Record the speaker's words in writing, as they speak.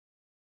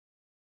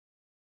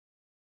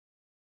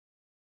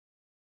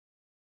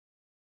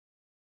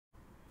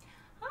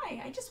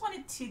Hi, I just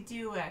wanted to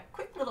do a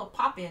quick little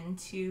pop-in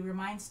to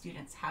remind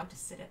students how to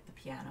sit at the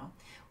piano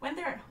when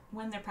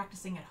they're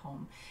practicing at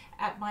home.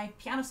 At my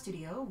piano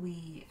studio,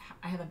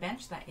 I have a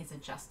bench that is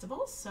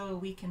adjustable so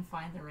we can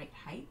find the right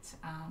height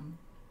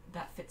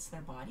that fits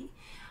their body.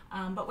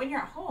 But when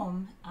you're at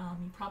home,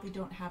 you probably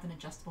don't have an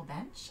adjustable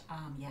bench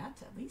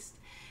yet, at least.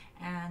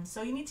 And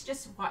so you need to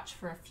just watch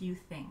for a few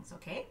things,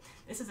 okay?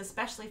 This is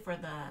especially for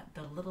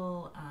the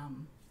little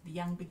the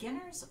young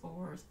beginners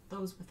or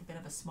those with a bit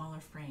of a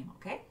smaller frame,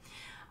 okay?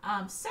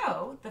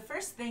 So the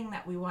first thing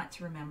that we want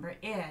to remember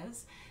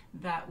is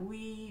that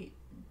we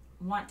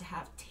want to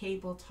have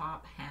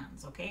tabletop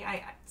hands, okay?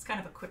 It's kind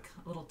of a quick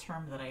little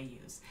term that I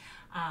use.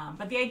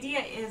 But the idea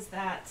is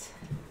that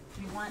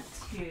we want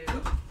to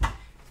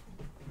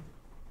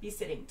be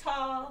sitting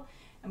tall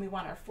and we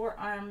want our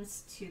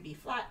forearms to be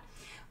flat.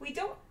 We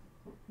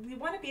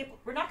want to be able,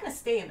 we're not going to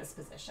stay in this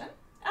position,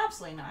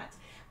 absolutely not.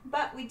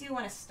 But we do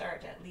want to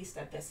start at least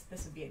at this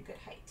would be a good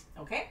height,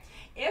 okay?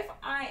 If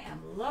I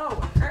am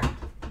lower,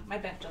 my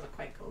bench doesn't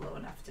quite go low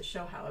enough to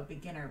show how a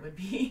beginner would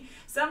be.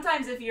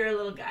 Sometimes if you're a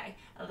little guy,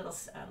 a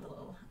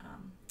little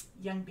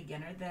young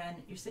beginner, then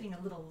you're sitting a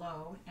little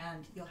low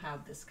and you'll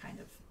have this kind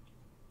of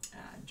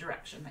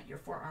direction that your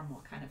forearm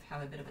will kind of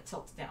have a bit of a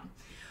tilt down.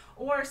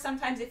 Or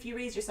sometimes if you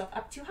raise yourself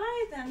up too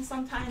high, then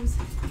sometimes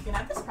you can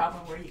have this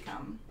problem where you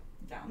come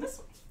down this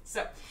way.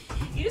 So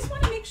you just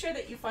want to make sure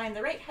that you find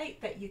the right height,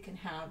 that you can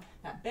have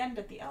that bend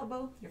at the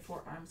elbow, your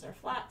forearms are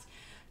flat.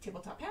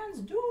 Tabletop hands,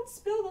 don't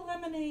spill the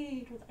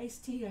lemonade with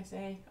iced tea, I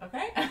say,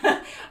 okay?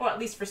 Well, at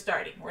least for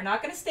starting. We're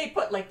not going to stay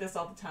put like this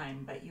all the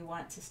time, but you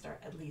want to start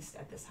at least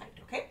at this height,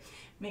 okay?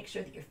 Make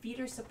sure that your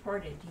feet are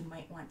supported. You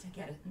might want to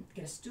get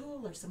a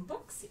stool or some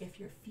books if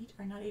your feet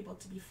are not able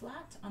to be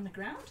flat on the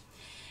ground.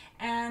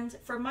 And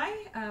for my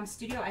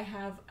studio, I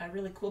have a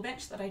really cool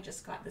bench that I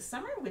just got this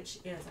summer, which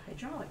is a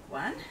hydraulic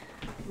one,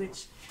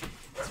 which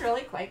is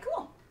really quite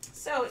cool.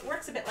 So it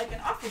works a bit like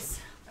an office,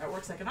 or it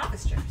works like an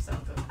office chair. So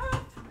it goes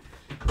up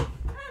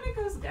and it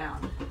goes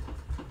down,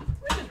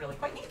 which is really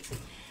quite neat.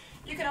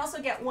 You can also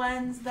get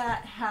ones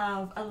that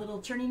have a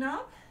little turning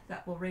knob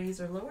that will raise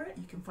or lower it.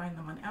 You can find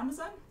them on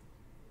Amazon.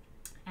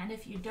 And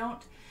if you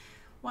don't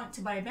want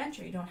to buy a bench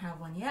or you don't have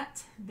one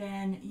yet,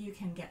 then you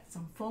can get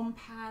some foam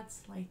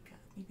pads like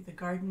maybe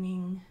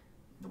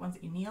the ones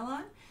that you kneel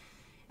on,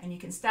 and you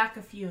can stack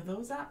a few of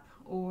those up,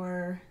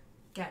 or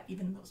get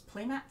even those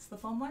play mats, the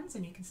foam ones,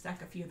 and you can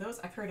stack a few of those.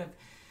 I've heard of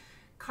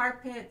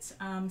carpet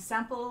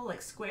sample,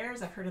 like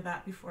squares. I've heard of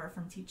that before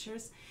from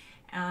teachers.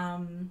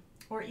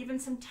 Or even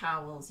some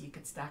towels. You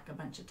could stack a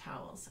bunch of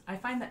towels. I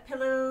find that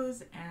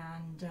pillows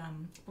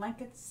and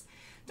blankets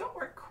don't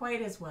work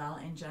quite as well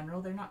in general.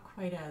 They're not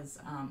quite as,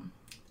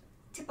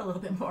 tip a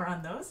little bit more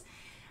on those.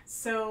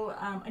 So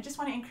I just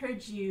want to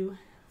encourage you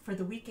for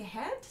the week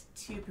ahead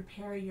to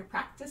prepare your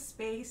practice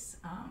space,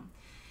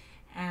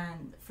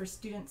 and for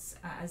students,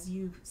 as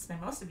you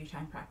spend most of your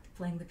time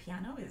playing the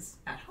piano is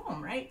at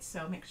home, right?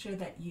 So make sure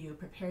that you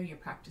prepare your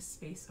practice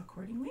space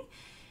accordingly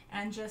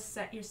and just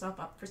set yourself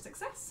up for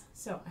success.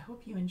 So I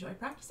hope you enjoy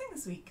practicing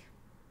this week.